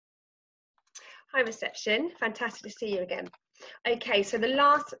Hi reception, fantastic to see you again. Okay, so the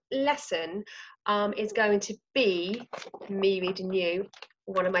last lesson is going to be me reading you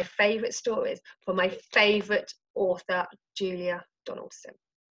one of my favourite stories from my favourite author, Julia Donaldson.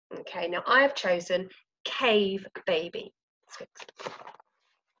 Okay, now I have chosen Cave Baby.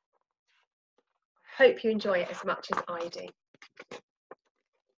 Hope you enjoy it as much as I do.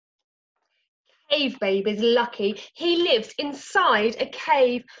 Cave Baby's lucky. He lives inside a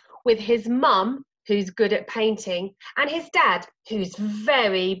cave with his mum, who's good at painting, and his dad, who's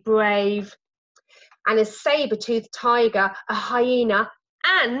very brave, and a saber-toothed tiger, a hyena,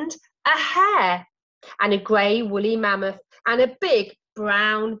 and a hare, and a grey woolly mammoth, and a big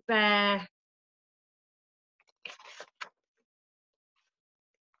brown bear.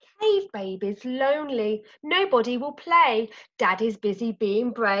 Cave Baby's lonely. Nobody will play. Daddy's busy being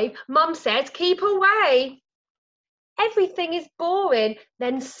brave. Mum says keep away. Everything is boring.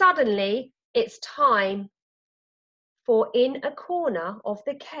 Then suddenly it's time. For in a corner of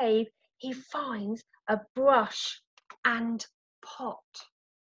the cave he finds a brush and pot.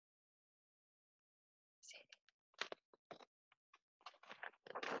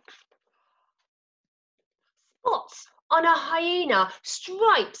 Spots on a hyena,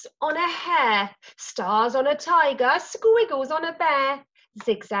 stripes on a hare, stars on a tiger, squiggles on a bear,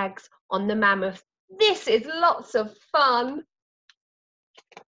 zigzags on the mammoth. This is lots of fun.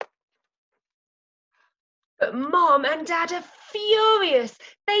 But Mom and Dad are furious.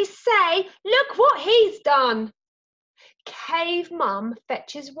 They say, look what he's done. Cave Mum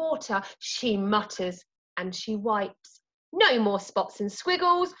fetches water. She mutters and she wipes. No more spots and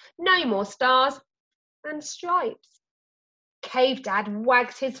squiggles, no more stars and stripes. Cave Dad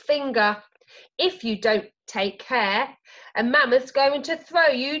wags his finger. If you don't take care, a mammoth's going to throw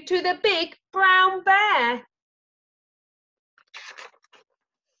you to the big brown bear.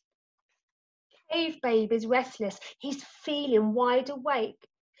 Cave Baby's restless. He's feeling wide awake.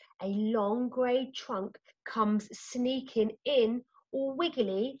 A long grey trunk comes sneaking in, all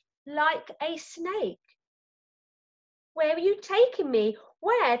wiggly like a snake. Where are you taking me?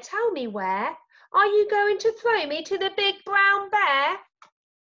 Where? Tell me where. Are you going to throw me to the big brown bear?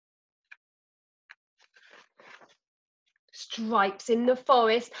 Stripes in the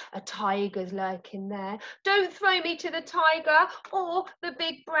forest, a tiger's lurking there. Don't throw me to the tiger or the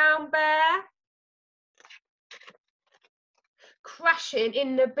big brown bear. Crashing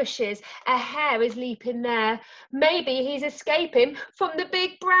in the bushes, a hare is leaping there. Maybe he's escaping from the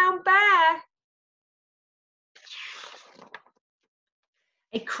big brown bear.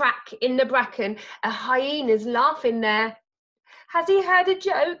 A crack in the bracken, a hyena's laughing there. Has he heard a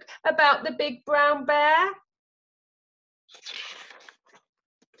joke about the big brown bear?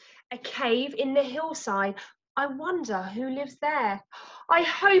 A cave in the hillside. I wonder who lives there. I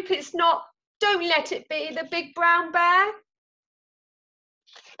hope it's not. Don't let it be the big brown bear.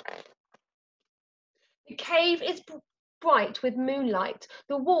 The cave is bright with moonlight.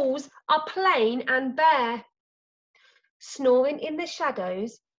 The walls are plain and bare. Snoring in the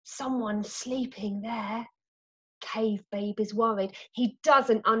shadows, someone's sleeping there. Cave Baby's worried. He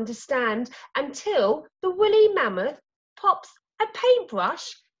doesn't understand until the woolly mammoth pops a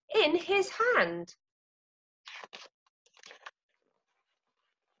paintbrush in his hand.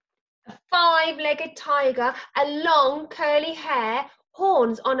 A five-legged tiger, a long curly hair,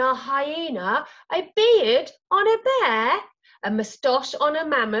 horns on a hyena, a beard on a bear, a moustache on a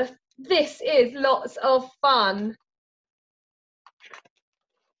mammoth. This is lots of fun.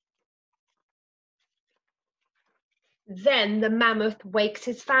 Then the mammoth wakes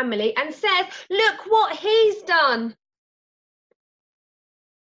his family and says, look what he's done.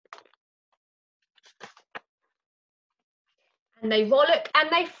 And they rollick and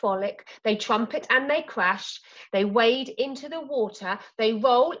they frolic, they trumpet and they crash, they wade into the water, they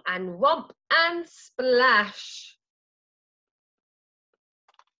roll and romp and splash.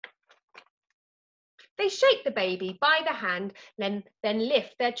 They shake the baby by the hand, then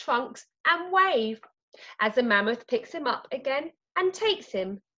lift their trunks and wave as the mammoth picks him up again and takes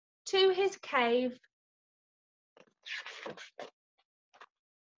him to his cave.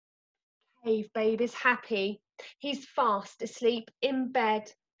 Cave Baby's happy. He's fast asleep in bed.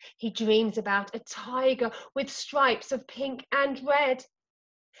 He dreams about a tiger with stripes of pink and red,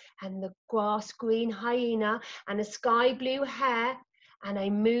 and the grass green hyena, and a sky blue hare, and a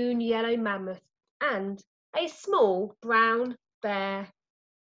moon yellow mammoth, and a small brown bear.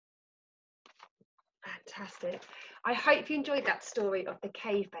 Fantastic. I hope you enjoyed that story of the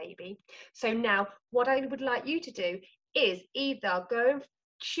Cave Baby. So now what I would like you to do is either go and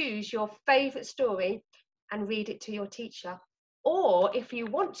choose your favourite story and read it to your teacher, Or if you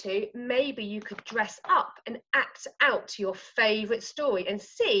want to, maybe you could dress up and act out your favourite story and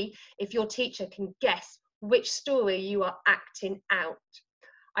see if your teacher can guess which story you are acting out.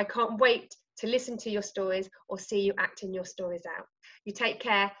 I can't wait to listen to your stories or see you acting your stories out. You take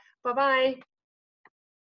care. Bye-bye.